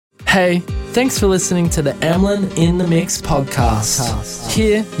Hey, thanks for listening to the Emlyn in the Mix podcast.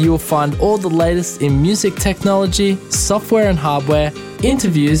 Here you will find all the latest in music technology, software and hardware,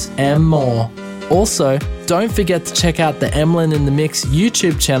 interviews and more. Also, don't forget to check out the Emlyn in the Mix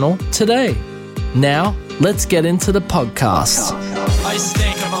YouTube channel today. Now, let's get into the podcast. I used to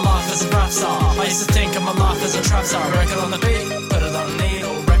think of my life as a rap star. I used to think of my life as a trap star. Record on the beat, put it on the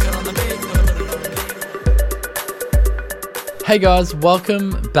needle. Record on the beat, put it on the needle. Hey guys,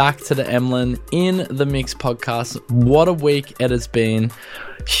 welcome back to the Emlyn in the Mix podcast. What a week it has been.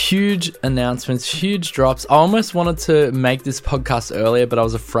 Huge announcements, huge drops. I almost wanted to make this podcast earlier, but I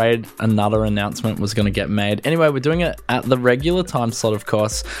was afraid another announcement was going to get made. Anyway, we're doing it at the regular time slot, of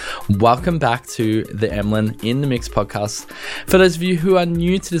course. Welcome back to the Emlyn in the Mix podcast. For those of you who are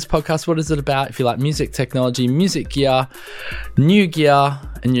new to this podcast, what is it about? If you like music technology, music gear, new gear,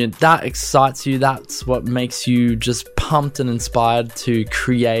 and that excites you, that's what makes you just pumped and inspired to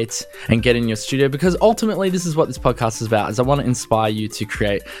create and get in your studio, because ultimately this is what this podcast is about, is I want to inspire you to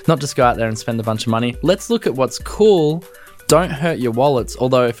create, not just go out there and spend a bunch of money. Let's look at what's cool. Don't hurt your wallets,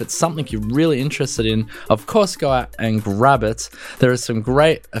 although if it's something you're really interested in, of course go out and grab it. There are some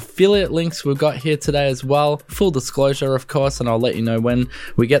great affiliate links we've got here today as well. Full disclosure, of course, and I'll let you know when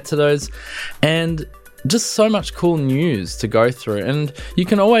we get to those. And just so much cool news to go through. And you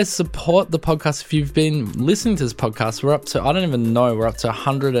can always support the podcast if you've been listening to this podcast. We're up to, I don't even know, we're up to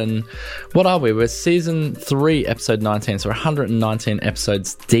 100 and, what are we? We're season 3, episode 19. So we're 119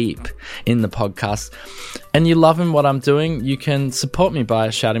 episodes deep in the podcast. And you're loving what I'm doing, you can support me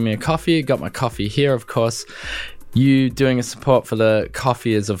by shouting me a coffee. Got my coffee here, of course. You doing a support for the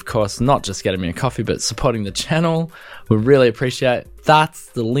coffee is, of course, not just getting me a coffee, but supporting the channel. We really appreciate that.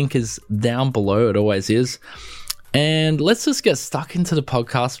 The link is down below. It always is. And let's just get stuck into the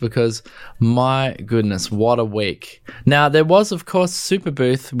podcast, because my goodness, what a week. Now, there was, of course,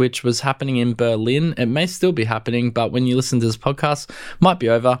 Superbooth, which was happening in Berlin. It may still be happening, but when you listen to this podcast, might be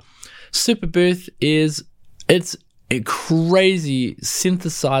over. Superbooth it's a crazy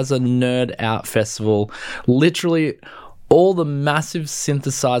synthesizer nerd out festival. Literally all the massive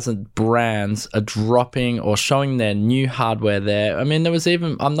synthesizer brands are dropping or showing their new hardware there. I mean,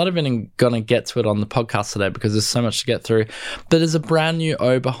 I'm not even going to get to it on the podcast today because there's so much to get through, but there's a brand new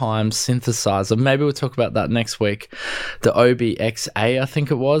Oberheim synthesizer. Maybe we'll talk about that next week. The OBXA, I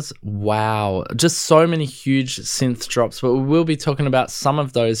think it was. Wow. Just so many huge synth drops, but we will be talking about some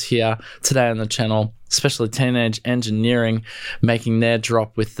of those here today on the channel, especially Teenage Engineering making their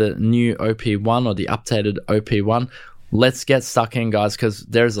drop with the new OP1 or the updated OP1. Let's get stuck in, guys, because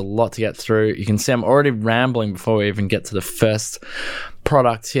there's a lot to get through. You can see I'm already rambling before we even get to the first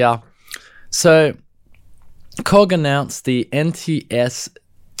product here. So, Korg announced the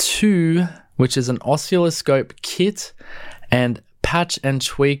NTS2, which is an oscilloscope kit, and Patch and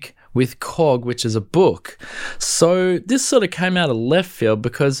Tweak with Korg, which is a book. So this sort of came out of left field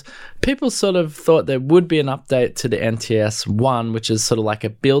because people sort of thought there would be an update to the NTS1, which is sort of like a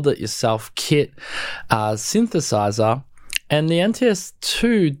build-it-yourself kit synthesizer. And the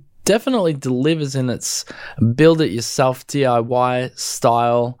NTS2 definitely delivers in its build-it-yourself DIY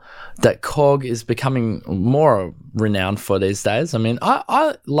style that Korg is becoming more renowned for these days. I mean,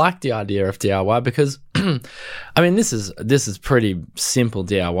 I like the idea of DIY because, I mean, this is pretty simple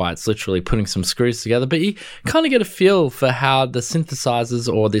DIY. It's literally putting some screws together, but you kind of get a feel for how the synthesizers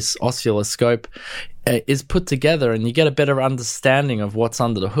or this oscilloscope is put together, and you get a better understanding of what's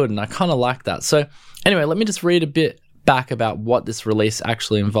under the hood, and I kind of like that. So anyway, let me just read a bit back about what this release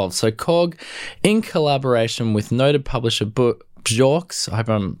actually involves. So Korg, in collaboration with noted publisher Bjorks, I hope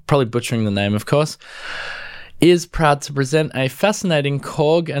I'm probably butchering the name, of course, is proud to present a fascinating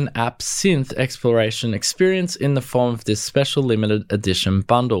Korg and app synth exploration experience in the form of this special limited edition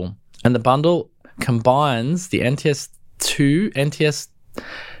bundle. And the bundle combines the NTS2,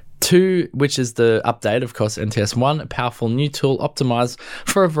 which is the update, of course, NTS1, a powerful new tool optimized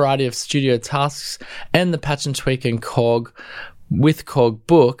for a variety of studio tasks, and the Patch and Tweak and Korg with Korg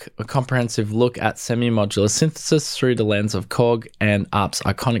book, a comprehensive look at semi-modular synthesis through the lens of Korg and ARP's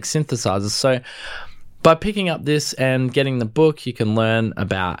iconic synthesizers. So by picking up this and getting the book, you can learn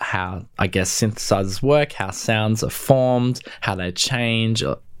about how, I guess, synthesizers work, how sounds are formed, how they change,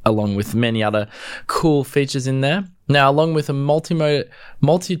 along with many other cool features in there. Now, along with a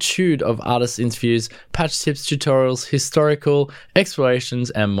multitude of artist interviews, patch tips, tutorials, historical explorations,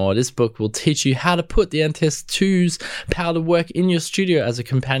 and more, this book will teach you how to put the NTS2's power to work in your studio as a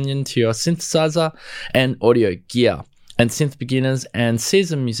companion to your synthesizer and audio gear. And synth beginners and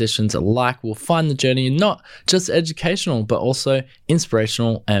seasoned musicians alike will find the journey not just educational, but also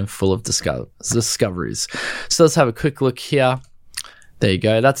inspirational and full of discoveries. So let's have a quick look here. There you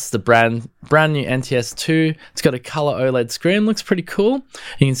go. That's the brand new NTS2. It's got a color OLED screen. Looks pretty cool.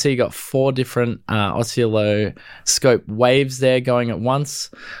 You can see you got 4 different oscilloscope waves there going at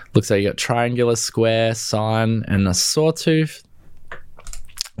once. Looks like you got triangular, square, sine, and a sawtooth.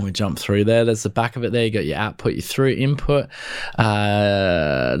 We jump through there. There's the back of it there. You got your output, your through, input.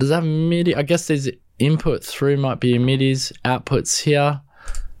 Does that have MIDI? I guess there's input through might be your MIDIs. Outputs here.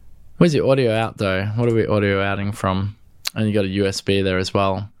 Where's your audio out though? What are we audio outing from? And you got a USB there as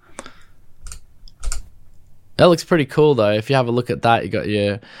well. That looks pretty cool though. If you have a look at that, you got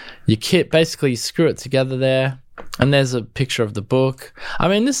your kit. Basically, you screw it together there. And there's a picture of the book. I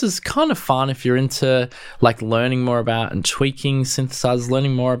mean, this is kind of fun if you're into like learning more about and tweaking synthesizers,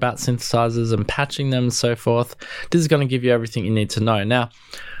 learning more about synthesizers and patching them and so forth. This is going to give you everything you need to know. Now,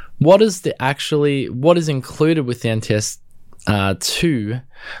 what is included with the NTS 2?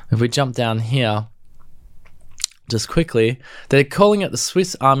 If we jump down here, just quickly, they're calling it the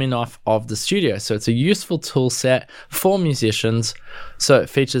Swiss Army knife of the studio. So it's a useful tool set for musicians. So it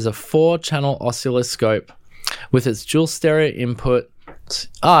features a 4-channel oscilloscope with its dual stereo input.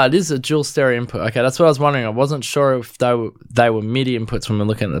 It is a dual stereo input. Okay, that's what I was wondering. I wasn't sure if they were MIDI inputs when we're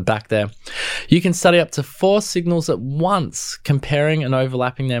looking at the back there. You can study up to 4 signals at once, comparing and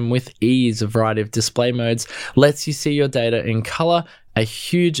overlapping them with ease. A variety of display modes lets you see your data in color, a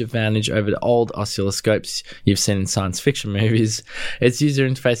huge advantage over the old oscilloscopes you've seen in science fiction movies. Its user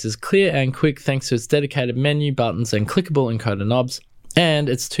interface is clear and quick thanks to its dedicated menu, buttons, and clickable encoder knobs. And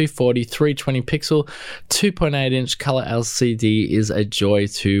its 240, 320 pixel, 2.8 inch color LCD is a joy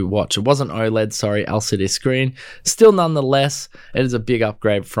to watch. It wasn't OLED, sorry, LCD screen. Still, nonetheless, it is a big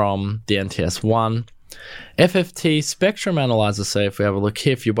upgrade from the NTS 1. FFT spectrum analyzer. So if we have a look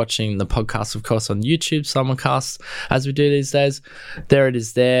here, if you're watching the podcast, of course, on YouTube, simulcast, as we do these days, there it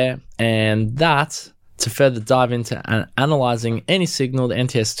is there. And that, to further dive into analyzing any signal, the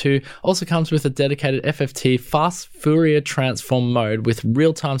NTS2 also comes with a dedicated FFT fast Fourier transform mode with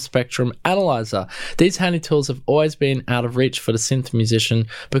real-time spectrum analyzer. These handy tools have always been out of reach for the synth musician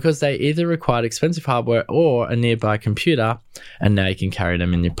because they either required expensive hardware or a nearby computer, and now you can carry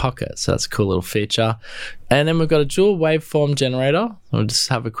them in your pocket. So that's a cool little feature. And then we've got a dual waveform generator. We'll just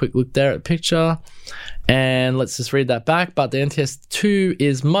have a quick look there at the picture. And let's just read that back. But the NTS2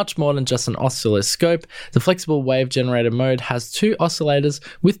 is much more than just an oscilloscope. The flexible wave generator mode has 2 oscillators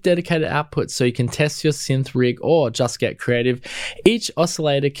with dedicated outputs, so you can test your synth rig or just get creative. Each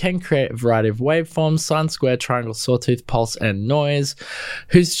oscillator can create a variety of waveforms: sine, square, triangle, sawtooth, pulse, and noise,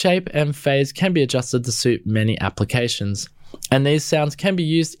 whose shape and phase can be adjusted to suit many applications. And these sounds can be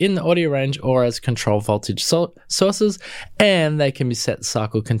used in the audio range or as control voltage sources, and they can be set to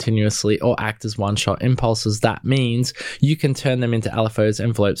cycle continuously or act as one-shot impulses. That means you can turn them into LFOs,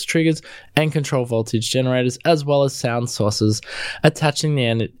 envelopes, triggers, and control voltage generators, as well as sound sources. Attaching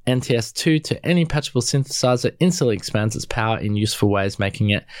the NTS2 to any patchable synthesizer instantly expands its power in useful ways, making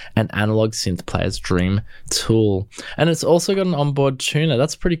it an analog synth player's dream tool. And it's also got an onboard tuner.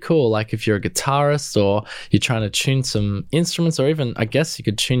 That's pretty cool. Like if you're a guitarist or you're trying to tune some instruments, or even I guess you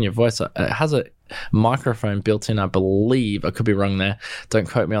could tune your voice. It has a microphone built in, I believe. I could be wrong there, don't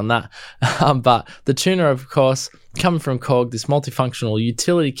quote me on that. But the tuner, of course, coming from Korg, this multifunctional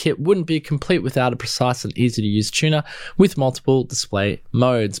utility kit wouldn't be complete without a precise and easy to use tuner with multiple display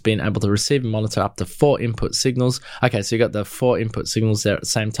modes, being able to receive and monitor up to 4 input signals. Okay, so you got the 4 input signals there at the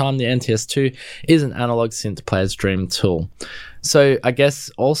same time. The NTS2 is an analog synth player's dream tool. So I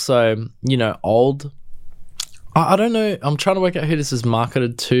guess also, old, I don't know. I'm trying to work out who this is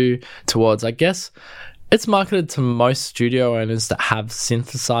marketed towards. I guess it's marketed to most studio owners that have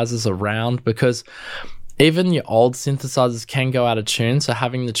synthesizers around, because even your old synthesizers can go out of tune. So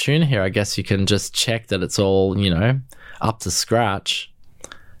having the tuner here, I guess you can just check that it's all, up to scratch.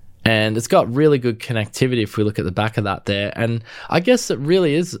 And it's got really good connectivity if we look at the back of that there. And I guess it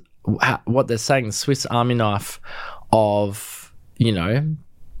really is what they're saying, the Swiss Army knife of,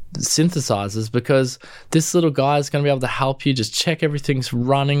 synthesizers, because this little guy is going to be able to help you just check everything's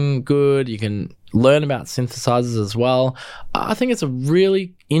running good. You can learn about synthesizers as well. I think it's a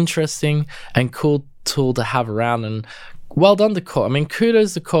really interesting and cool tool to have around, and well done to Korg. I mean,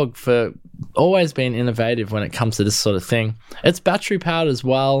 kudos to Korg for always being innovative when it comes to this sort of thing. It's battery powered as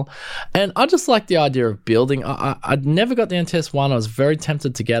well, and I just like the idea of building. I never got the NTS 1. I was very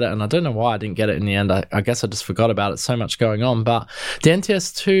tempted to get it, and I don't know why I didn't get it in the end. I guess I just forgot about it, so much going on. But the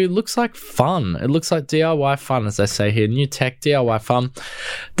NTS 2 looks like fun. It looks like DIY fun, as they say here. New tech, DIY fun.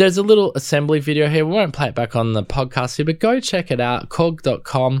 There's a little assembly video here. We won't play it back on the podcast here, but go check it out,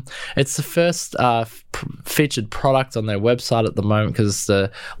 korg.com. It's the first featured product on their website at the moment because it's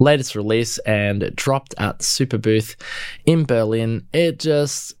the latest release. release, and it dropped at the Super Booth in Berlin. It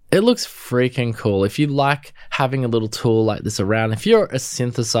looks freaking cool. If you like having a little tool like this around, if you're a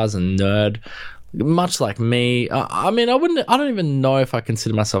synthesizer nerd, much like me, I don't even know if I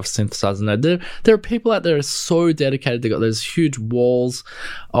consider myself a synthesizer nerd. There are people out there who are so dedicated. They got those huge walls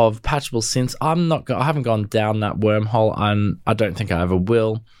of patchable synths. I haven't gone down that wormhole, and I don't think I ever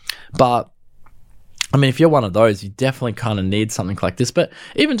will. But I mean, if you're one of those, you definitely kind of need something like this. But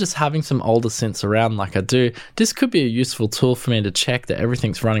even just having some older synths around like I do, this could be a useful tool for me to check that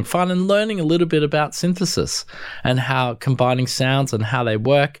everything's running fine and learning a little bit about synthesis and how combining sounds and how they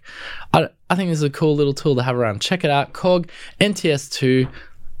work. I think this is a cool little tool to have around. Check it out, Korg NTS2.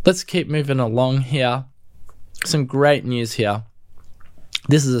 Let's keep moving along here. Some great news here.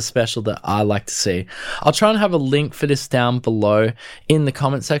 This is a special that I like to see. I'll try and have a link for this down below in the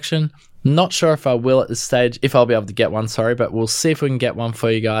comment section. Not sure if I will at this stage, if I'll be able to get one, sorry, but we'll see if we can get one for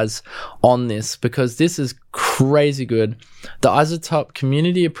you guys on this, because this is crazy good. The iZotope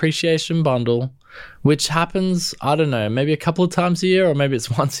Community Appreciation Bundle, which happens, I don't know, maybe a couple of times a year, or maybe it's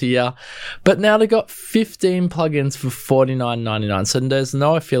once a year. But now they got 15 plugins for $49.99. So there's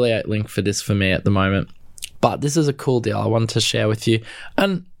no affiliate link for this for me at the moment. But this is a cool deal I wanted to share with you.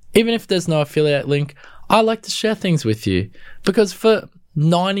 And even if there's no affiliate link, I like to share things with you, because for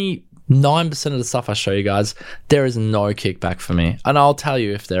 99% of the stuff I show you guys, there is no kickback for me. And I'll tell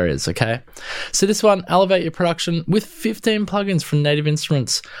you if there is, okay? So this one, elevate your production with 15 plugins from Native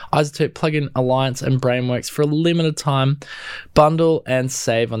Instruments, iZotope Plugin Alliance, and Brainworks for a limited time. Bundle and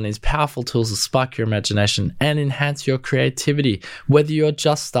save on these powerful tools to spark your imagination and enhance your creativity, whether you're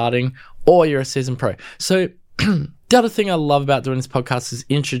just starting or you're a seasoned pro. So the other thing I love about doing this podcast is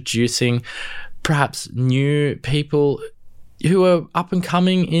introducing perhaps new people who are up and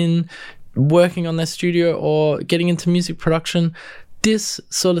coming in working on their studio or getting into music production. This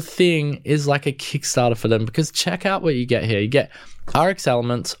sort of thing is like a Kickstarter for them, because check out what you get here. You get RX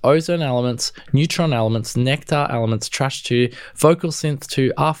Elements, Ozone Elements, Neutron Elements, Nectar Elements, Trash 2, Vocal Synth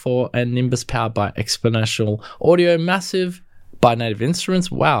 2, R4, and Nimbus powered by Exponential Audio. Massive by Native Instruments.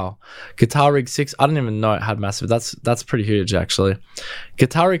 Wow. Guitar Rig 6. I didn't even know it had Massive. That's pretty huge, actually.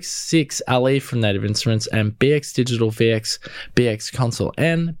 Guitar Rig 6 LE from Native Instruments, and BX Digital VX, BX Console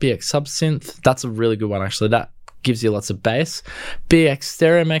N, BX Subsynth. That's a really good one, actually. That gives you lots of bass. BX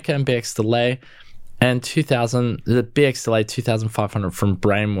Stereo Maker and BX Delay. And the BX Delay 2500 from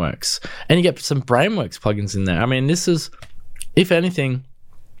Brainworks. And you get some Brainworks plugins in there. I mean, this is, if anything,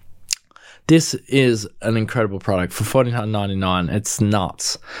 this is an incredible product for $49.99. It's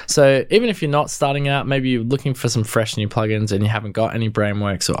nuts. So even if you're not starting out, maybe you're looking for some fresh new plugins and you haven't got any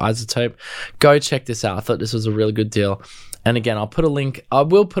Brainworks or iZotope, go check this out. I thought this was a really good deal. And again, I will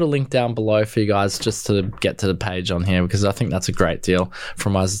put a link down below for you guys just to get to the page on here, because I think that's a great deal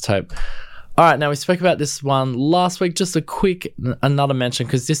from iZotope. All right, now we spoke about this one last week. Just a quick another mention,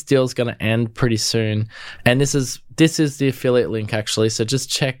 because this deal is going to end pretty soon, and this is the affiliate link, actually. So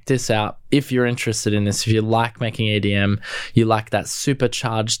just check this out if you're interested in this. If you like making EDM, you like that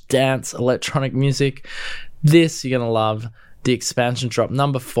supercharged dance electronic music, this you're going to love. The expansion drop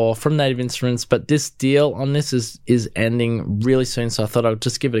number 4 from Native Instruments, but this deal on this is ending really soon, so I thought I'd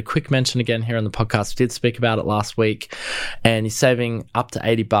just give it a quick mention again here on the podcast. We did speak about it last week, and you're saving up to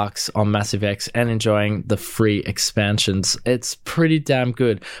 $80 on Massive X and enjoying the free expansions. It's pretty damn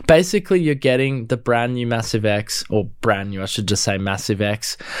good. Basically, you're getting the brand new Massive X, or brand new, I should just say Massive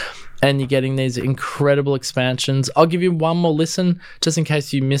X, and you're getting these incredible expansions. I'll give you one more listen, just in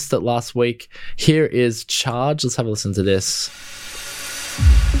case you missed it last week. Here is Charge. Let's have a listen to this.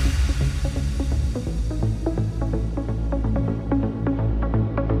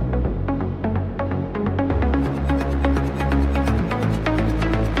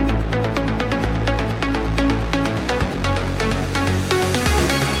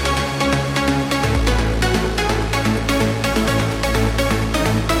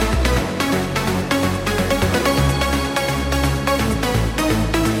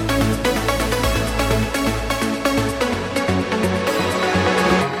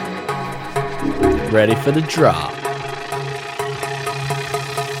 Ready for the drop.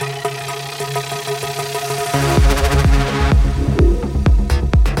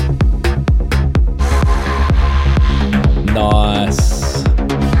 Nice.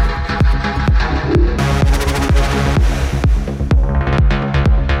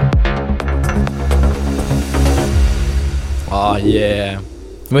 Oh yeah.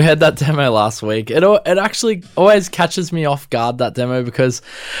 We had that demo last week. It actually always catches me off guard, that demo, because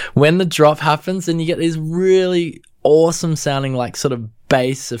when the drop happens and you get these really awesome sounding like sort of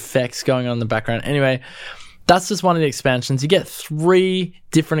bass effects going on in the background. Anyway, that's just one of the expansions. You get 3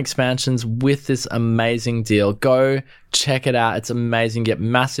 different expansions with this amazing deal. Go check it out. It's amazing. You get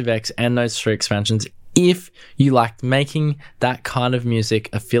Massive X and those 3 expansions. If you liked making that kind of music,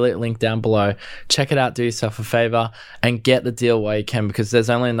 affiliate link down below. Check it out, do yourself a favor, and get the deal while you can, because there's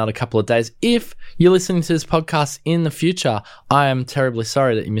only another couple of days. If you're listening to this podcast in the future, I am terribly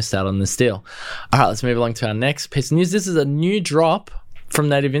sorry that you missed out on this deal. All right, let's move along to our next piece of news. This is a new drop from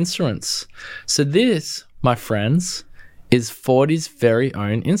Native Instruments. So this, my friends, is 40's very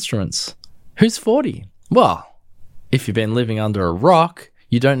own instruments. Who's 40? Well, if you've been living under a rock,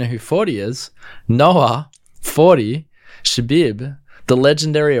 you don't know who 40 is. Noah 40 Shabib, the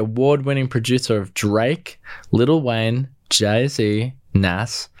legendary award-winning producer of Drake, Lil Wayne, Jay-Z,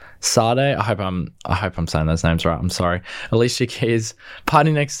 Nas, Sade, I hope I'm saying those names right, I'm sorry, Alicia Keys,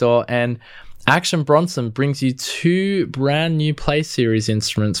 Party Next Door, and Action Bronson brings you 2 brand new Play Series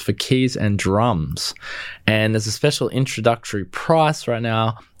instruments for keys and drums. And there's a special introductory price right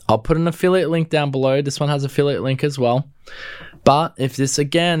now. I'll put an affiliate link down below. This one has affiliate link as well. But if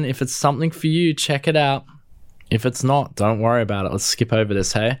it's something for you, check it out. If it's not, don't worry about it. Let's skip over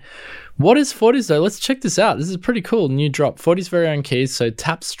this, hey? What is 40's though? Let's check this out. This is pretty cool. New drop. 40's very own keys. So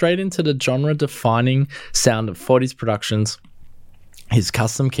tap straight into the genre-defining sound of 40's productions. His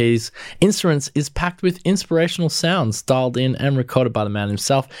custom keys instruments is packed with inspirational sounds dialed in and recorded by the man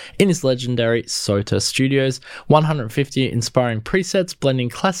himself in his legendary Sota Studios. 150 inspiring presets blending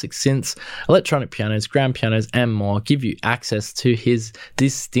classic synths, electronic pianos, grand pianos, and more give you access to his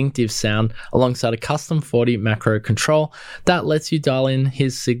distinctive sound alongside a custom 40 macro control that lets you dial in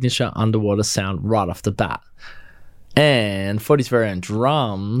his signature underwater sound right off the bat. And 40's very own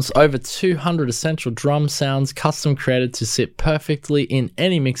drums, over 200 essential drum sounds custom created to sit perfectly in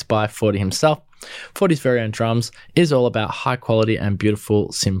any mix by 40 himself. 40's very own drums is all about high quality and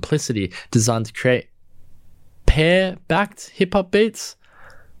beautiful simplicity, designed to create pair-backed hip-hop beats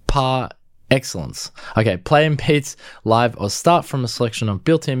par excellence. Okay, play and beats live or start from a selection of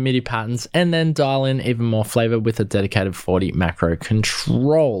built-in MIDI patterns and then dial in even more flavor with a dedicated 40 macro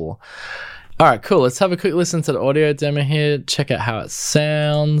control. All right, cool. Let's have a quick listen to the audio demo here. Check out how it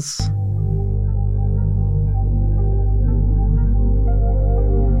sounds.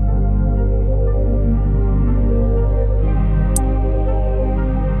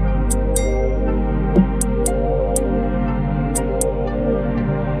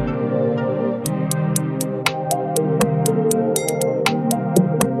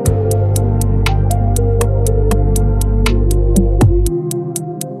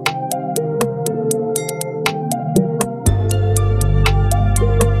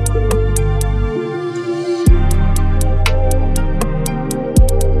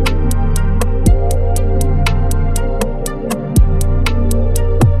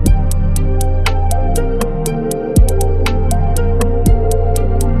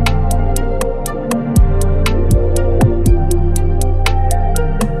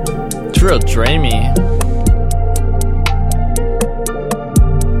 Real dreamy.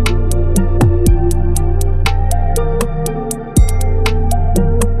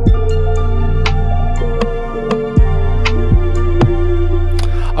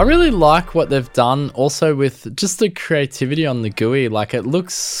 I really like what they've done also with just the creativity on the GUI. Like, it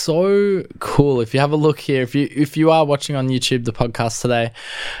looks so cool. If you have a look here, if you are watching on YouTube the podcast today,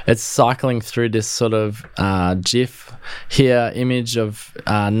 it's cycling through this sort of GIF here image of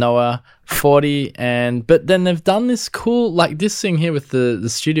Noah 40, but then they've done this cool, like this thing here with the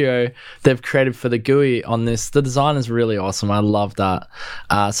studio they've created for the GUI on this. The design is really awesome. I love that.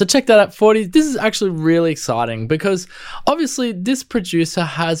 So check that out, 40. This is actually really exciting because obviously this producer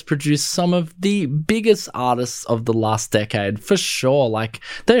has produced some of the biggest artists of the last decade for sure. Like,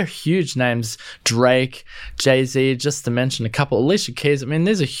 they're huge names. Drake, Jay-Z, just to mention a couple. Alicia Keys. I mean,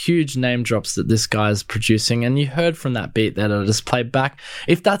 there's a huge name drops that this guy is producing, and you heard from that beat that I just played back.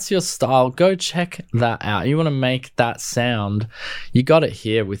 If that's your style, go check that out. You want to make that sound, you got it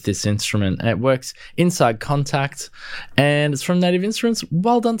here with this instrument. It works inside Kontakt, and it's from Native Instruments.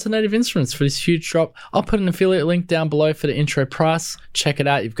 Well done to Native Instruments for this huge drop. I'll put an affiliate link down below for the intro price. Check it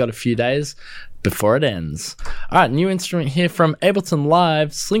out. You've got a few days before it ends. All right, new instrument here from Ableton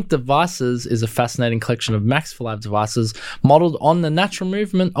Live. Slink Devices is a fascinating collection of Max for Live devices modeled on the natural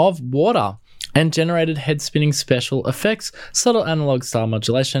movement of water and generated head-spinning special effects, subtle analog style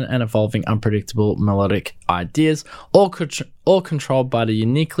modulation, and evolving unpredictable melodic ideas, all controlled by the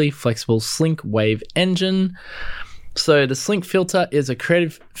uniquely flexible Slink Wave engine. So the Slink filter is a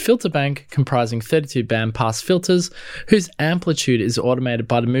creative filter bank comprising 32 bandpass filters whose amplitude is automated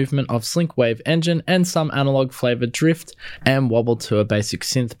by the movement of Slink Wave engine and some analog flavor drift and wobble to a basic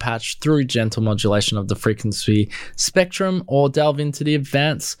synth patch through gentle modulation of the frequency spectrum, or delve into the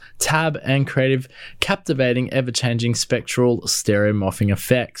advanced tab and creative, captivating, ever-changing spectral stereomorphing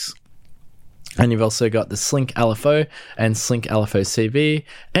effects. And you've also got the Slink LFO and Slink LFO CV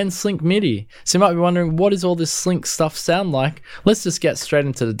and Slink MIDI. So you might be wondering, what does all this Slink stuff sound like? Let's just get straight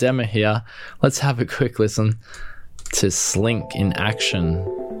into the demo here. Let's have a quick listen to Slink in action.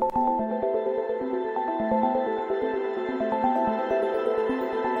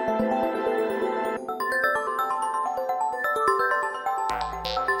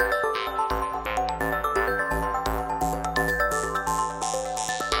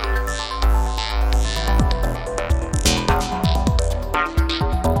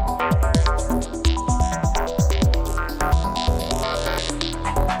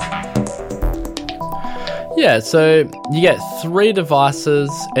 Yeah, so you get 3 devices.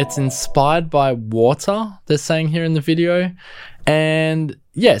 It's inspired by water, they're saying here in the video. And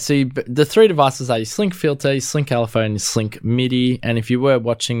yeah, so the 3 devices are your Slink filter, your Slink LFO, and your Slink MIDI. And if you were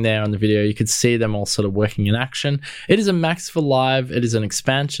watching there on the video, you could see them all sort of working in action. It is a Max for Live. It is an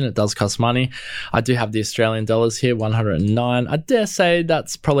expansion. It does cost money. I do have the Australian dollars here, 109. I dare say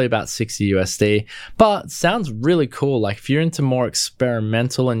that's probably about 60 USD, but sounds really cool. Like if you're into more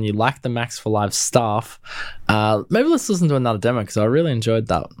experimental and you like the Max for Live stuff, maybe let's listen to another demo because I really enjoyed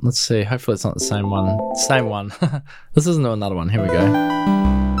that. Let's see. Hopefully it's not the same one. Same one. Let's listen to another one. Here we go.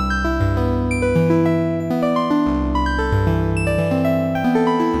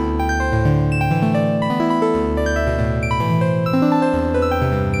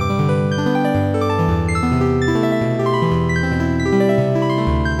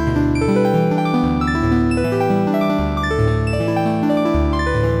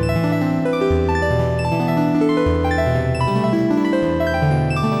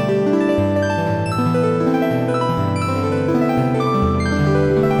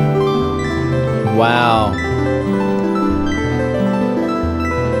 Wow.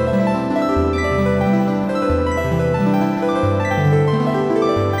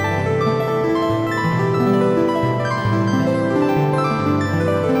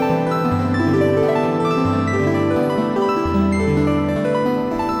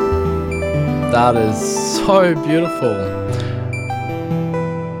 That is so beautiful.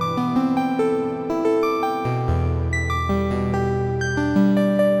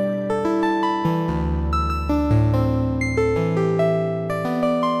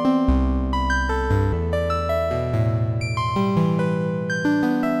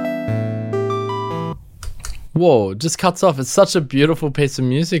 Whoa, just cuts off. It's such a beautiful piece of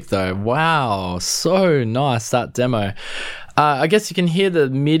music though. Wow, so nice, that demo. I guess you can hear the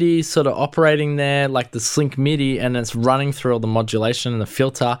MIDI sort of operating there, like the Slink MIDI, and it's running through all the modulation and the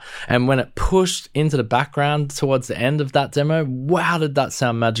filter. And when it pushed into the background towards the end of that demo, wow, did that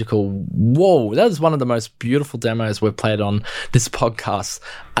sound magical. Whoa, that is one of the most beautiful demos we've played on this podcast.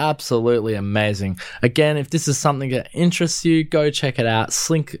 Absolutely amazing. Again, if this is something that interests you, go check it out.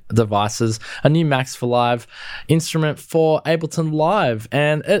 Slink Devices, a new Max for Live instrument for Ableton Live.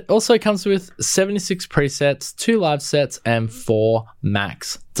 And it also comes with 76 presets, 2 live sets, and 4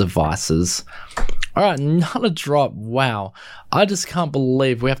 Max devices. All right, another drop. Wow. I just can't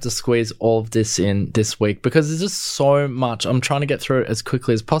believe we have to squeeze all of this in this week because there's just so much. I'm trying to get through it as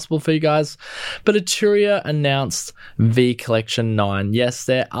quickly as possible for you guys. But Arturia announced V Collection 9. Yes,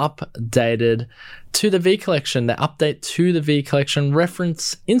 they're updated to the V Collection. The update to the V Collection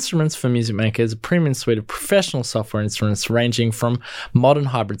reference instruments for music makers, a premium suite of professional software instruments ranging from modern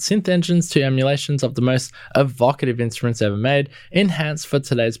hybrid synth engines to emulations of the most evocative instruments ever made, enhanced for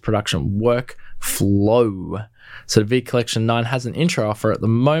today's production workflow. So the V Collection 9 has an intro offer at the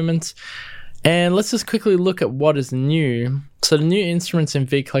moment. And let's just quickly look at what is new. So the new instruments in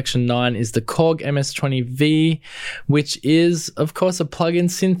V Collection 9 is the Korg MS-20V, which is, of course, a plug-in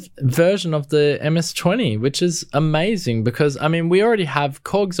synth version of the MS-20, which is amazing because, I mean, we already have,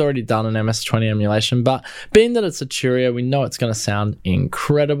 Korg's already done an MS-20 emulation, but being that it's a Arturia, we know it's going to sound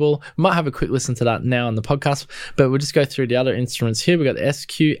incredible. We might have a quick listen to that now on the podcast, but we'll just go through the other instruments here. We've got the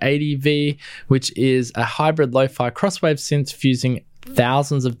SQ80V, which is a hybrid lo-fi crosswave synth fusing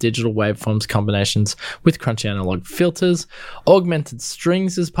thousands of digital waveforms combinations with crunchy analog filters. Augmented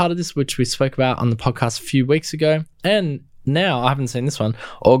strings is part of this, which we spoke about on the podcast a few weeks ago. And now, I haven't seen this one,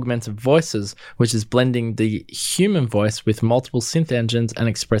 augmented voices, which is blending the human voice with multiple synth engines and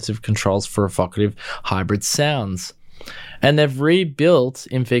expressive controls for evocative hybrid sounds. And they've rebuilt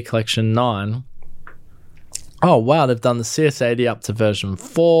in V Collection 9 Oh, wow, they've done the CS80 up to version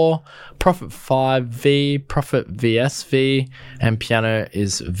 4, Prophet 5V, Prophet VSV, and piano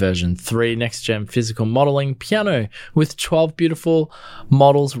is version 3. Next gen physical modeling piano with 12 beautiful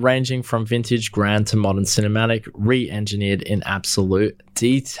models ranging from vintage, grand to modern cinematic, re-engineered in absolute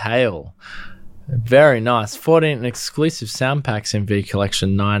detail. Very nice. 14 exclusive sound packs in V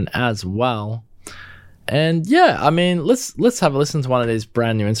Collection 9 as well. And yeah, I mean, let's have a listen to one of these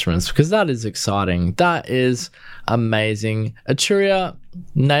brand new instruments because that is exciting. That is amazing. Arturia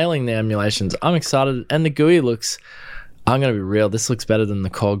nailing the emulations. I'm excited. And the GUI looks, I'm going to be real, this looks better than the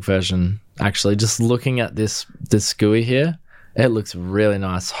Korg version. Actually, just looking at this GUI here, it looks really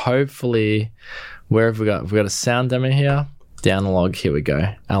nice. Hopefully, where have we got? We've got a sound demo here. The analog, here we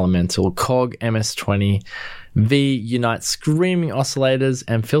go. Elemental Korg MS-20 V unites screaming oscillators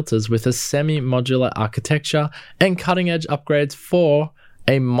and filters with a semi-modular architecture and cutting-edge upgrades for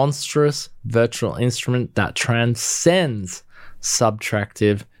a monstrous virtual instrument that transcends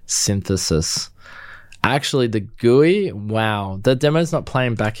subtractive synthesis. Actually, the GUI, wow. The demo's not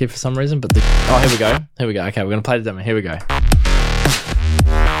playing back here for some reason, but oh, here we go. Here we go. Okay, we're going to play the demo. Here we go.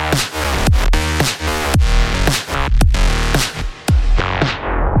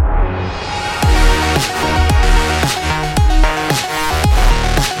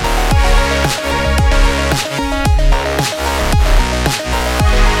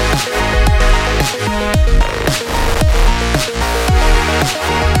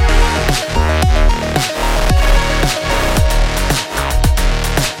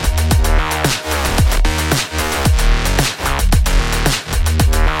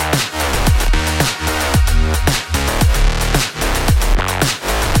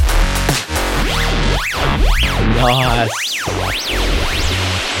 Nice.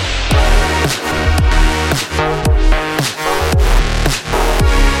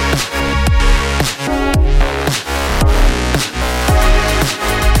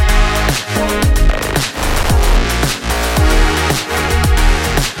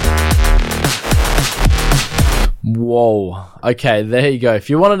 Whoa. Okay, there you go. If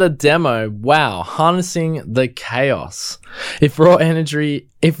you wanted a demo, wow, harnessing the chaos. If Raw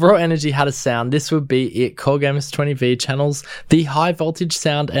Energy had a sound, this would be it. Korg MS-20V channels the high voltage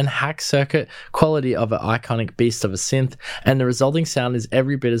sound and hack circuit quality of an iconic beast of a synth, and the resulting sound is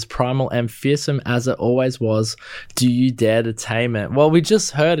every bit as primal and fearsome as it always was. Do you dare to tame it? Well, we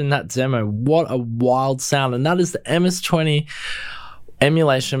just heard in that demo, what a wild sound, and that is the MS-20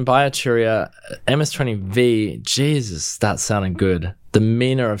 emulation by Arturia MS-20V. Jesus, that sounded good. The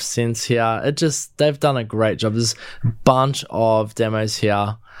meaner of synths here, they've done a great job. There's a bunch of demos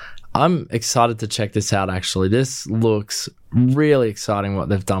here. I'm excited to check this out, actually. This looks really exciting what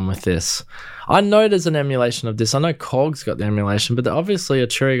they've done with this. I know there's an emulation of this. I know Korg's got the emulation, but obviously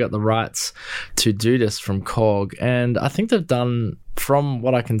Arturia got the rights to do this from Korg, and I think they've done, from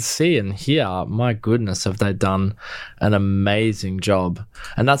what I can see and hear, my goodness, have they done an amazing job.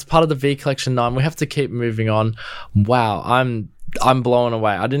 And that's part of the V Collection 9. We have to keep moving on. Wow, I'm blown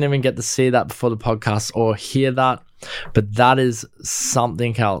away. I didn't even get to see that before the podcast or hear that, but that is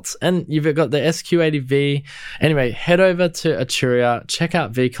something else. And you've got the SQ80V. Anyway, head over to Arturia, check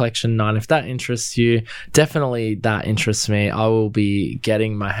out V Collection 9. If that interests you, definitely that interests me. I will be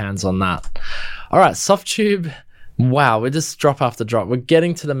getting my hands on that. All right, Softube. Wow, we're just drop after drop. We're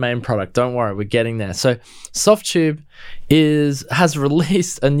getting to the main product. Don't worry, we're getting there. So Softube has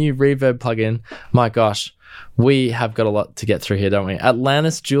released a new reverb plugin. My gosh, we have got a lot to get through here, don't we?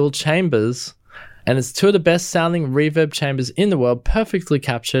 Atlantis Dual Chambers, and it's two of the best sounding reverb chambers in the world, perfectly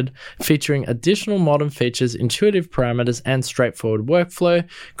captured, featuring additional modern features, intuitive parameters, and straightforward workflow,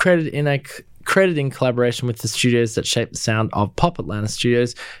 created in collaboration with the studios that shape the sound of Pop Atlantis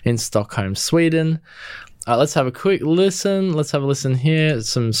Studios in Stockholm, Sweden. Let's have a quick listen. Let's have a listen here.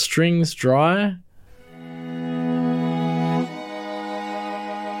 Some strings dry.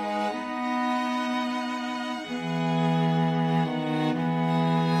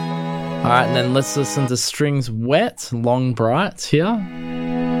 All right, and then let's listen to strings wet, long bright here.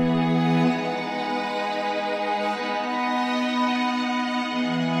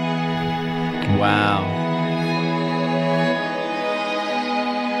 Wow.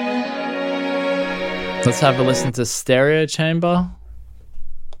 Let's have a listen to stereo chamber.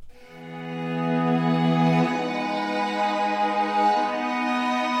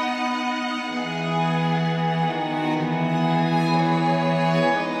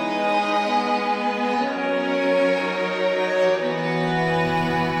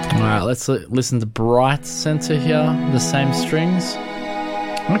 Alright, let's listen to bright center here, the same strings.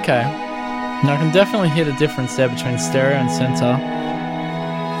 Okay. Now I can definitely hear the difference there between stereo and center.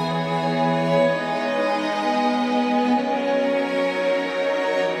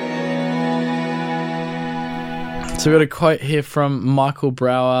 So we got a quote here from Michael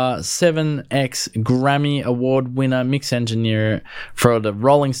Brower, 7x Grammy Award winner, mix engineer for the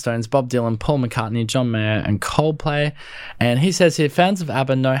Rolling Stones, Bob Dylan, Paul McCartney, John Mayer, and Coldplay. And he says here, fans of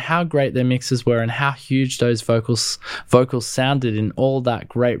ABBA know how great their mixes were and how huge those vocals sounded in all that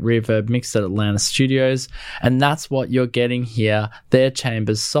great reverb mixed at Atlanta Studios. And that's what you're getting here. Their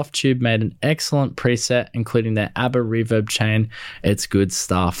chambers, Softube made an excellent preset, including their ABBA reverb chain. It's good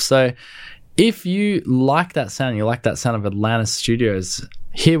stuff. So if you like that sound, you like that sound of Atlanta Studios,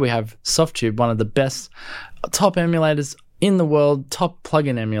 here we have Softube, one of the best top emulators in the world, top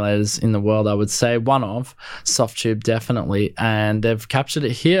plugin emulators in the world, I would say. One of Softube, definitely. And they've captured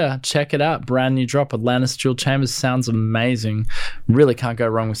it here. Check it out. Brand new drop. Atlantis Dual Chambers sounds amazing. Really can't go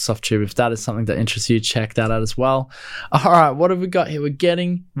wrong with Softube. If that is something that interests you, check that out as well. All right, what have we got here?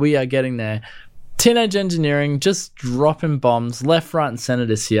 We are getting there. Teenage Engineering just dropping bombs left, right, and center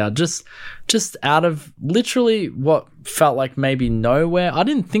this year. Just out of literally what felt like maybe nowhere. I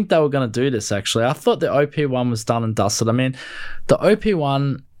didn't think they were going to do this, actually. I thought the OP1 was done and dusted. I mean, the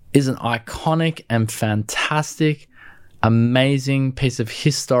OP1 is an iconic and fantastic, amazing piece of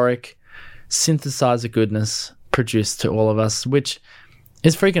historic synthesizer goodness produced to all of us, which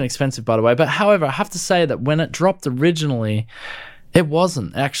is freaking expensive, by the way. But however, I have to say that when it dropped originally, it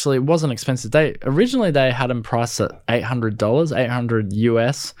wasn't expensive. Originally they had them priced at $800,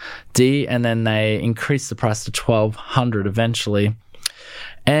 $800 USD, and then they increased the price to $1,200 eventually.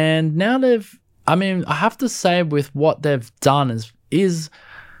 And now I have to say with what they've done is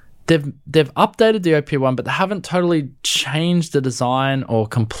they've updated the OP1, but they haven't totally changed the design or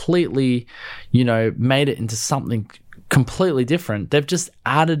completely, made it into something completely different. They've just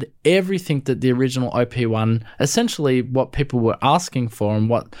added everything that the original OP1, essentially what people were asking for and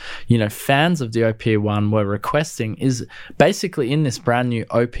what, fans of the OP1 were requesting, is basically in this brand new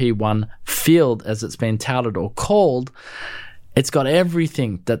OP1 field, as it's been touted or called. It's got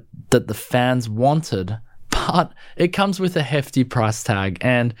everything that the fans wanted, but it comes with a hefty price tag,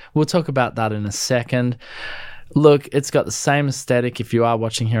 and we'll talk about that in a second. Look, it's got the same aesthetic if you are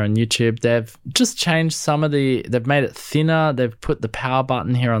watching here on YouTube. They've just changed they've made it thinner. They've put the power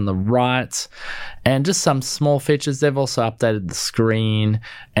button here on the right and just some small features. They've also updated the screen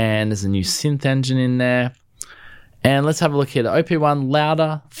and there's a new synth engine in there. And let's have a look here. The OP1,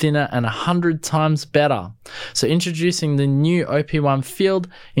 louder, thinner, and 100 times better. So introducing the new OP1 field,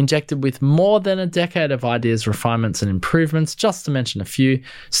 injected with more than a decade of ideas, refinements, and improvements, just to mention a few.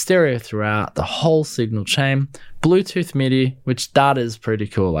 Stereo throughout the whole signal chain. Bluetooth MIDI, which that is pretty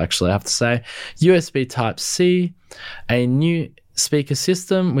cool, actually, I have to say. USB Type-C. A new speaker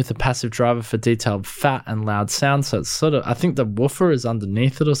system with a passive driver for detailed fat and loud sound. So it's I think the woofer is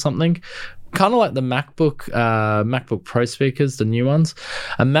underneath it or something. Kind of like the MacBook Pro speakers, the new ones.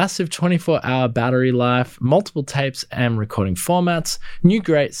 A massive 24-hour battery life, multiple tapes and recording formats, new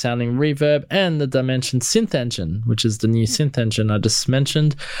great sounding reverb, and the Dimension synth engine, which is the new synth engine I just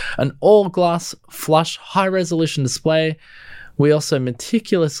mentioned. An all-glass flush high-resolution display. We also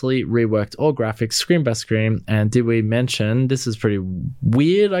meticulously reworked all graphics screen by screen, and did we mention, this is pretty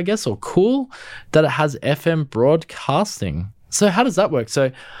weird, I guess, or cool, that it has FM broadcasting. So how does that work?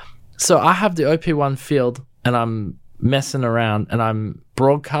 So I have the OP1 field and I'm messing around and I'm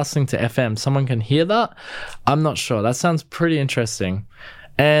broadcasting to FM. Someone can hear that? I'm not sure. That sounds pretty interesting.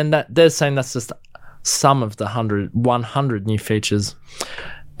 And they're saying that's just some of the 100 new features.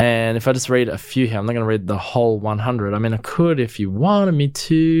 And if I just read a few here, I'm not going to read the whole 100. I mean, I could if you wanted me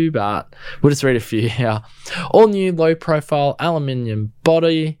to, but we'll just read a few here. All new low profile aluminium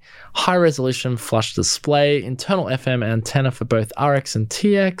body, high resolution flush display, internal FM antenna for both RX and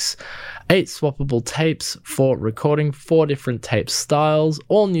TX, 8 swappable tapes for recording, 4 different tape styles,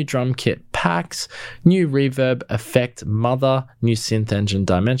 all new drum kit packs, new reverb effect mother, new synth engine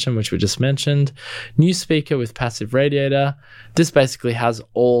Dimension, which we just mentioned, new speaker with passive radiator. This basically has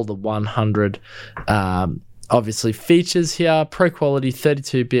all the 100 obviously features here. Pro quality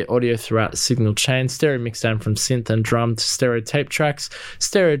 32-bit audio throughout the signal chain, stereo mixdown from synth and drum to stereo tape tracks,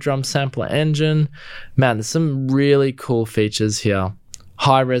 stereo drum sampler engine. Man, there's some really cool features here.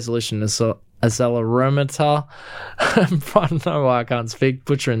 High resolution accelerometer. I don't know why I can't speak,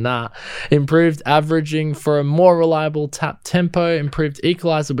 butchering that. Improved averaging for a more reliable tap tempo, improved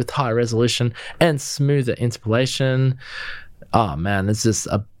equalizer with high resolution and smoother interpolation. Oh man, there's just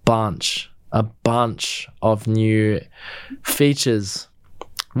a bunch of new features.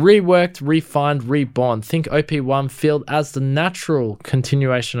 Reworked, refined, reborn. Think OP1 field as the natural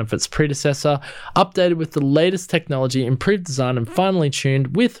continuation of its predecessor, updated with the latest technology, improved design, and finally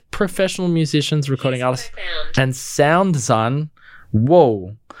tuned with professional musicians, recording artists, and sound design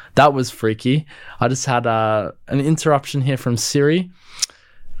Whoa, that was freaky. I just had an interruption here from Siri.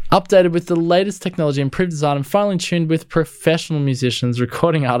 Updated with the latest technology, improved design, and finely tuned with professional musicians,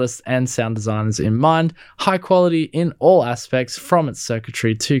 recording artists, and sound designers in mind. High quality in all aspects, from its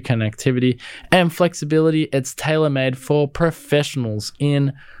circuitry to connectivity and flexibility. It's tailor-made for professionals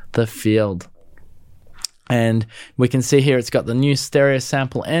in the field. And we can see here it's got the new stereo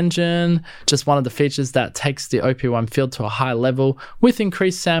sample engine, just one of the features that takes the OP1 field to a high level with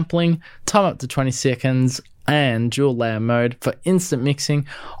increased sampling, time up to 20 seconds, and dual layer mode for instant mixing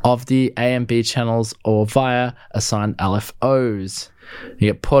of the A and B channels or via assigned LFOs.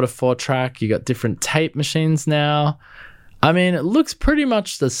 You get Porta 4 track, you got different tape machines now. I mean, it looks pretty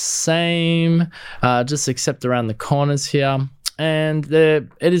much the same, just except around the corners here. And it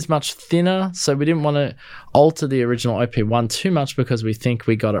is much thinner, so we didn't want to alter the original OP1 too much because we think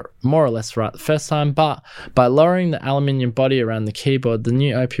we got it more or less right the first time. But by lowering the aluminium body around the keyboard, the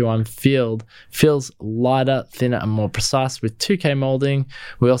new OP1 field feels lighter, thinner, and more precise with 2K molding.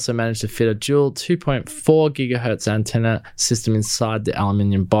 We also managed to fit a dual 2.4 gigahertz antenna system inside the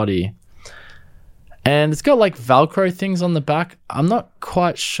aluminium body. And it's got like Velcro things on the back. I'm not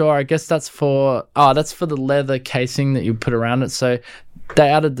quite sure. I guess that's for the leather casing that you put around it. So they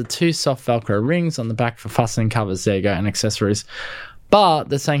added the 2 soft Velcro rings on the back for fastening covers. There you go, and accessories. But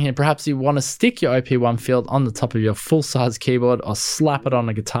they're saying here, perhaps you want to stick your OP1 field on the top of your full-size keyboard or slap it on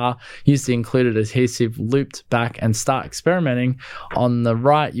a guitar. Use the included adhesive looped back and start experimenting. On the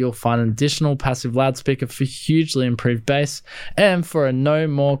right, you'll find an additional passive loudspeaker for hugely improved bass. And for a no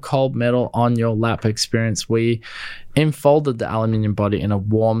more cold metal on your lap experience, we enfolded the aluminium body in a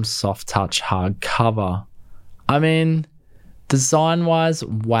warm, soft touch hard cover. I mean, design-wise,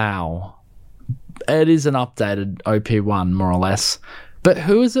 wow. It is an updated OP1, more or less. But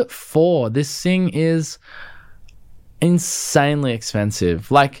who is it for? This thing is insanely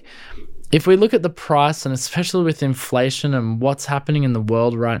expensive. Like, if we look at the price, and especially with inflation and what's happening in the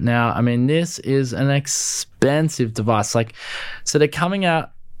world right now, I mean, this is an expensive device. Like, so they're coming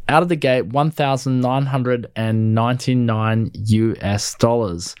out of the gate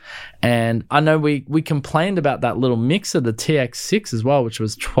 $1,999. And I know we complained about that little mixer, the TX6 as well, which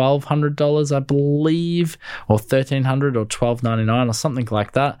was $1,200, I believe, or $1,300 or $1,299 or something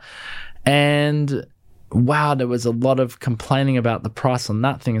like that. And wow, there was a lot of complaining about the price on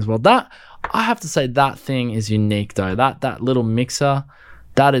that thing as well. That, I have to say, that thing is unique though. That little mixer,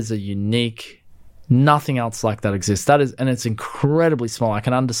 that is a unique. Nothing else like that exists. And it's incredibly small. I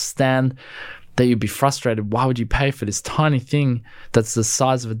can understand that you'd be frustrated. Why would you pay for this tiny thing that's the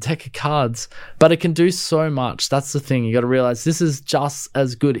size of a deck of cards? But it can do so much. That's the thing. You got to realize this is just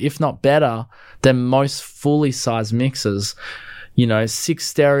as good, if not better, than most fully sized mixers. 6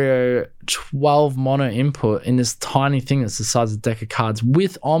 stereo, 12 mono input in this tiny thing that's the size of a deck of cards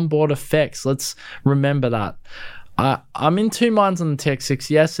with onboard effects. Let's remember that. I'm in two minds on the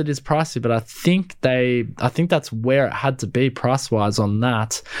TX6. Yes, it is pricey, but I think that's where it had to be price-wise on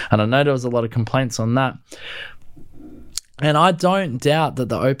that. And I know there was a lot of complaints on that. And I don't doubt that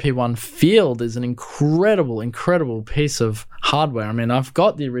the OP1 field is an incredible piece of hardware. I mean, I've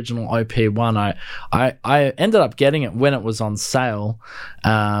got the original OP1. I ended up getting it when it was on sale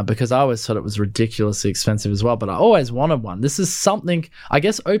because I always thought it was ridiculously expensive as well, but I always wanted one. This is something, I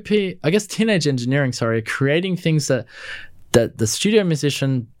guess Teenage Engineering, are creating things that the studio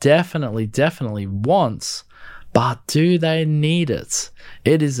musician definitely wants, but do they need it?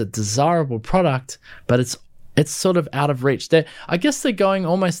 It is a desirable product, but it's sort of out of reach. I guess they're going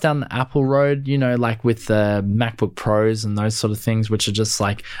almost down the Apple road, like with the MacBook Pros and those sort of things, which are just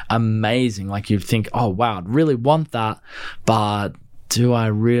like amazing. Like you think, oh wow, I'd really want that, but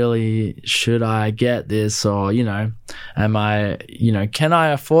should I get this? Or, can I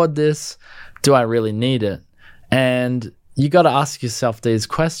afford this? Do I really need it? And you got to ask yourself these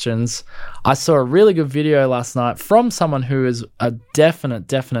questions. I saw a really good video last night from someone who is a definite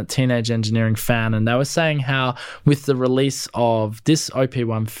Teenage Engineering fan, and they were saying how with the release of this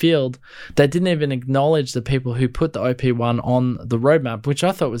OP1 field, they didn't even acknowledge the people who put the OP1 on the roadmap, which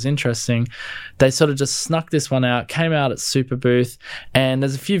I thought was interesting. They sort of just snuck this one out, came out at Super Booth, and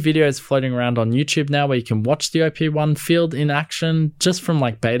there's a few videos floating around on YouTube now where you can watch the OP1 field in action just from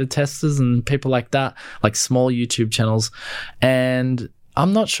like beta testers and people like that, like small YouTube channels. And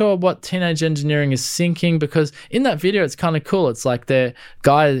I'm not sure what Teenage Engineering is thinking, because in that video it's kind of cool. It's like the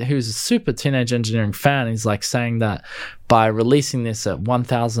guy who's a super Teenage Engineering fan is like saying that by releasing this at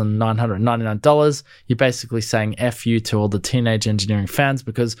 $1,999, you're basically saying F you to all the Teenage Engineering fans,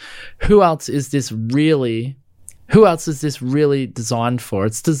 because who else is this really designed for?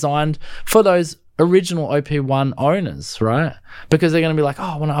 It's designed for those original OP1 owners, right? Because they're going to be like, oh,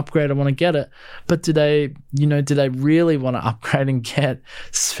 I want to upgrade, I want to get it. But do they really want to upgrade and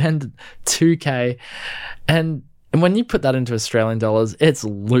spend 2K? And when you put that into Australian dollars, it's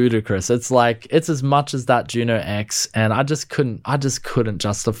ludicrous. It's as much as that Juno X, and I just couldn't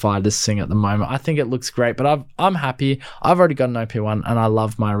justify this thing at the moment. I think it looks great, but I'm happy. I've already got an OP1 and I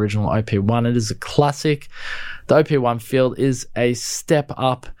love my original OP1. It is a classic. The OP1 Field is a step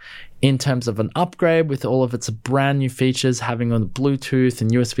up in terms of an upgrade with all of its brand new features, having on the Bluetooth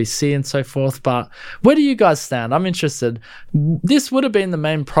and USB-C and so forth. But where do you guys stand? I'm interested. This would have been the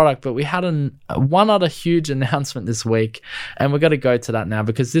main product, but we had one other huge announcement this week, and we're going to go to that now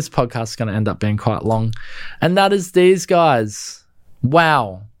because this podcast is going to end up being quite long. And that is these guys.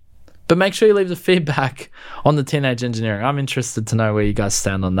 Wow. But make sure you leave the feedback on the Teenage Engineering. I'm interested to know where you guys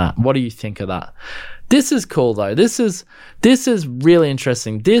stand on that. What do you think of that? This is cool though. This is really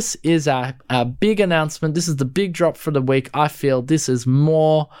interesting. This is our big announcement. This is the big drop for the week. I feel this is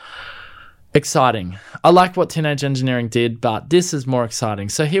more exciting. I like what Teenage Engineering did, but this is more exciting.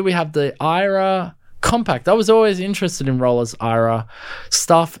 So here we have the Aira Compact. I was always interested in Roller's Aira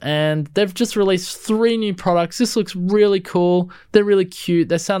stuff, and they've just released 3 new products. This looks really cool. They're really cute.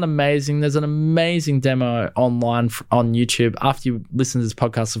 They sound amazing. There's an amazing demo online on YouTube. After you listen to this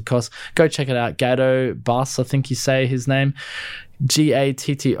podcast, of course, go check it out. Gato Bus, I think you say his name.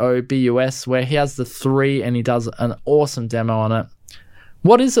 GATTOBUS, where he has the 3 and he does an awesome demo on it.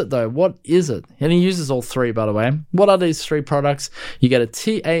 What is it though? What is it? And he uses all 3, by the way. What are these 3 products? You get a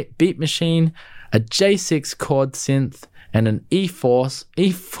T8 Beat Machine, a J6 chord synth, and an E4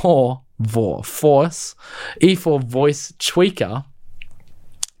 voice tweaker.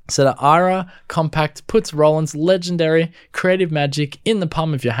 So the Aira Compact puts Roland's legendary creative magic in the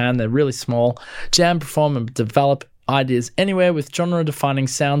palm of your hand. They're really small. Jam, perform, and develop ideas anywhere with genre-defining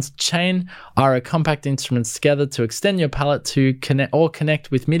sounds. Chain Aira Compact instruments together to extend your palette to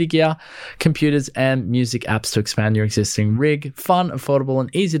connect with MIDI gear, computers, and music apps to expand your existing rig. Fun, affordable,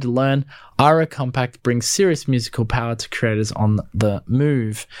 and easy to learn, Aira Compact brings serious musical power to creators on the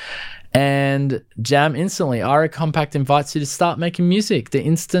move. And jam instantly. Aira Compact invites you to start making music the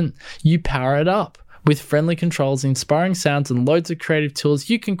instant you power it up. With friendly controls, inspiring sounds, and loads of creative tools,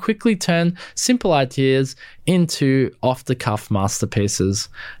 you can quickly turn simple ideas into off-the-cuff masterpieces.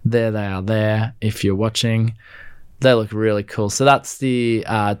 There they are there, if you're watching. They look really cool. So that's the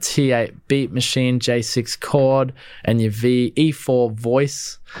T8 Beat Machine, J6 chord, and your E4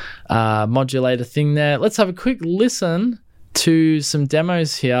 voice modulator thing there. Let's have a quick listen to some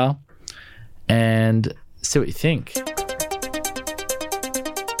demos here and see what you think.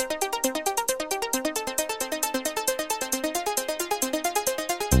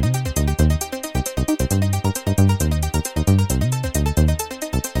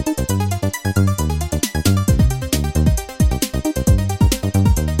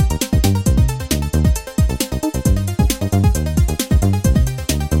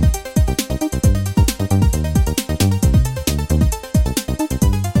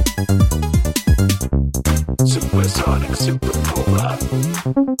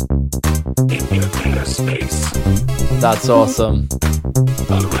 That's awesome.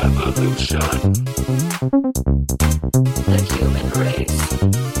 A revolution. The human race.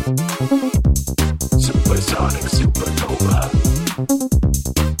 Supersonic supernova.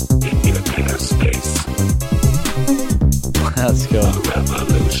 In your inner space. That's cool. A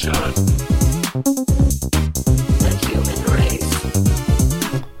revolution. The human race.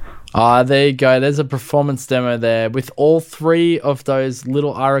 There you go. There's a performance demo there with all 3 of those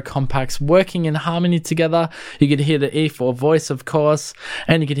little Aira Compacts working in harmony together. You could hear the E4 voice, of course,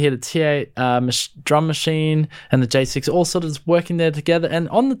 and you could hear the T8 drum machine and the J6 all sort of working there together. And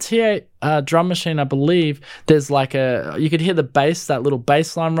on the T8 drum machine, I believe there's you could hear the bass, that little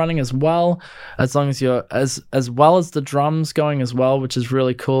bass line running as well, as long as you're as well as the drums going as well, which is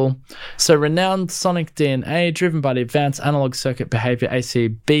really cool. So renowned sonic DNA driven by the advanced analog circuit behavior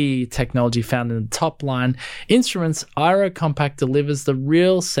ACB technology found in the top line instruments, Aira Compact delivers the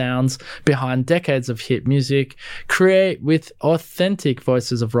real sounds behind decades of hit music. Create with authentic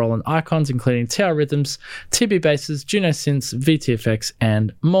voices of Roland icons, including TR Rhythms, TB basses, Juno synths, VTFX,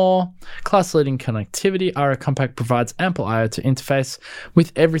 and more. Class-leading connectivity, Aira Compact provides ample I/O to interface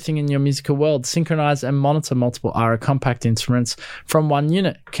with everything in your musical world. Synchronize and monitor multiple Aira Compact instruments from one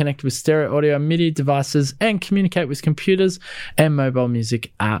unit. Connect with stereo audio MIDI devices and communicate with computers and mobile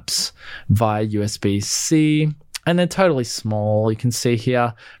music apps via USB-C. And they're totally small. You can see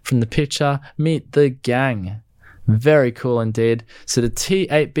here from the picture. Meet the gang. Very cool indeed. So the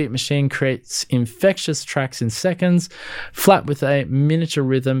T8 beat machine creates infectious tracks in seconds, flat with a miniature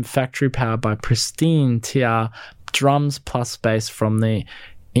rhythm, factory powered by pristine TR drums plus bass from the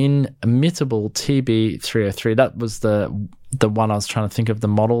inimitable TB303. That was the one I was trying to think of, the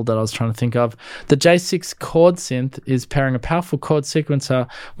model that I was trying to think of. The J6 chord synth is pairing a powerful chord sequencer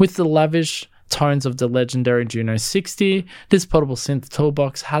with the lavish tones of the legendary Juno 60. This portable synth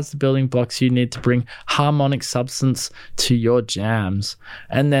toolbox has the building blocks you need to bring harmonic substance to your jams.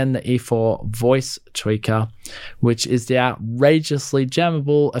 And then the E4 voice tweaker, which is the outrageously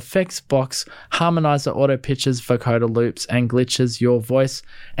jammable effects box harmonizer, auto pitches, vocoder loops, and glitches your voice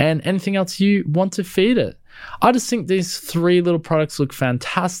and anything else you want to feed it. I just think these three little products look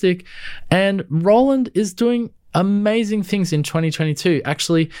fantastic, and Roland is doing amazing things in 2022.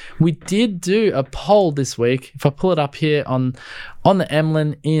 Actually, we did do a poll this week. If I pull it up here on the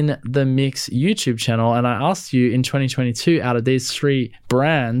Emlyn in the Mix YouTube channel, and I asked you in 2022, out of these three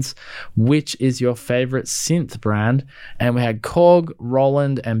brands, which is your favorite synth brand? And we had Korg,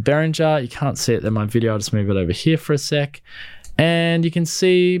 Roland, and Behringer. You can't see it in my video. I'll just move it over here for a sec. And you can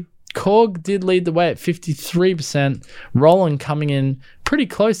see Korg did lead the way at 53%, Roland coming in pretty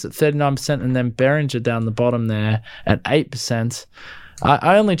close at 39%, and then Behringer down the bottom there at 8%.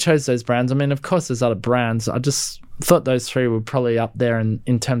 I only chose those brands. I mean, of course, there's other brands. I just thought those three were probably up there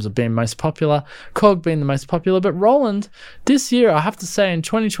in terms of being most popular. Korg being the most popular, but Roland this year, I have to say, in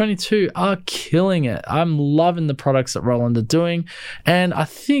 2022, are killing it. I'm loving the products that Roland are doing, and I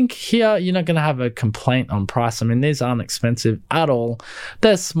think here you're not going to have a complaint on price. I mean, these aren't expensive at all.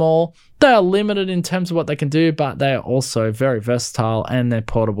 They're small. They are limited in terms of what they can do, but they are also very versatile and they're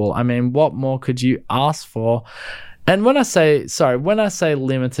portable. I mean, what more could you ask for? And when I say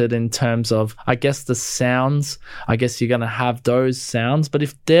limited in terms of, I guess, the sounds, I guess you're going to have those sounds. But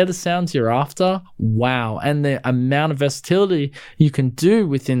if they're the sounds you're after, wow. And the amount of versatility you can do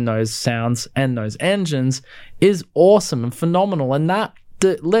within those sounds and those engines is awesome and phenomenal. And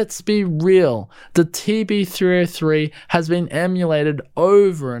let's be real, the TB303 has been emulated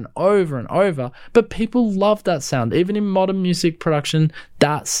over and over and over, but people love that sound. Even in modern music production,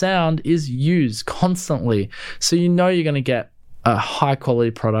 that sound is used constantly. So you know you're going to get a high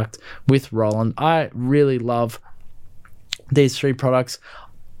quality product with Roland. I really love these three products.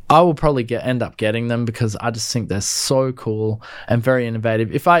 I will probably end up getting them because I just think they're so cool and very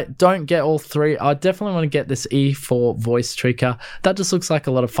innovative. If I don't get all three, I definitely want to get this E4 voice tweaker. That just looks like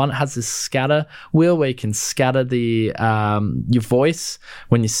a lot of fun. It has this scatter wheel where you can scatter the your voice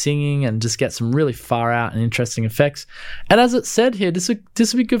when you're singing and just get some really far out and interesting effects. And as it said here, this would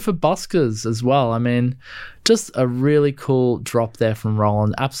be good for buskers as well. I mean, just a really cool drop there from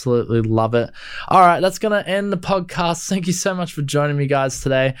Roland. Absolutely love it. All right, that's going to end the podcast. Thank you so much for joining me, guys,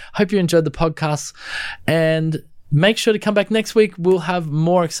 today. Hope you enjoyed the podcast. And make sure to come back next week. We'll have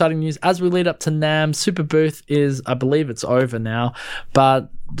more exciting news as we lead up to NAMM. Super Booth is, I believe it's over now,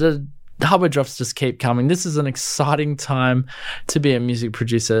 but the hardware drops just keep coming. This is an exciting time to be a music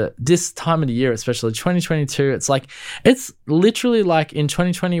producer. This time of the year, especially 2022, it's literally like in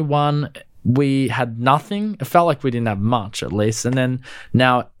 2021, we had nothing. It felt like we didn't have much, at least. And then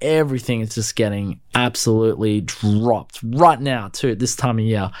now everything is just getting absolutely dropped right now too at this time of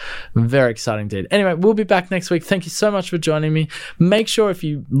year. Very exciting indeed. Anyway, we'll be back next week. Thank you so much for joining me. Make sure if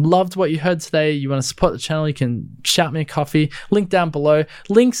you loved what you heard today, you want to support the channel, you can shout me a coffee. Link down below.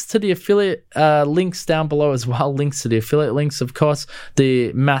 Links to the affiliate links down below as well. Links to the affiliate links, of course.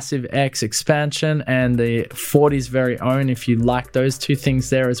 The Massive X expansion and the 40's very own, if you like those two things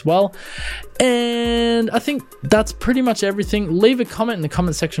there as well. And I think that's pretty much everything. Leave a comment in the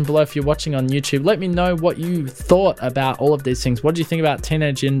comment section below if you're watching on YouTube. Let me know what you thought about all of these things. What do you think about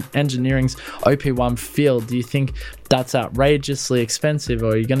Teenage Engineering's OP1 Field? Do you think that's outrageously expensive, or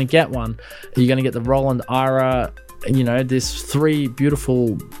are you going to get one? Are you going to get the Roland Ira? You know, these three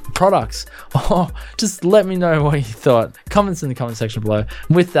beautiful products. Oh, just let me know what you thought. Comments in the comment section below.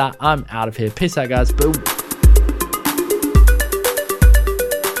 With that, I'm out of here. Peace out, guys. Boom.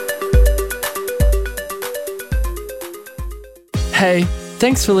 Hey,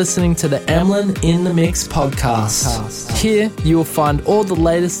 thanks for listening to the Emlyn in the Mix podcast. Here you will find all the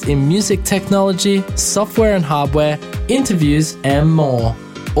latest in music technology, software and hardware, interviews, and more.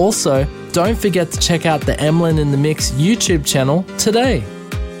 Also, don't forget to check out the Emlyn in the Mix YouTube channel today.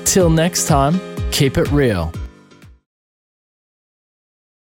 Till next time, keep it real.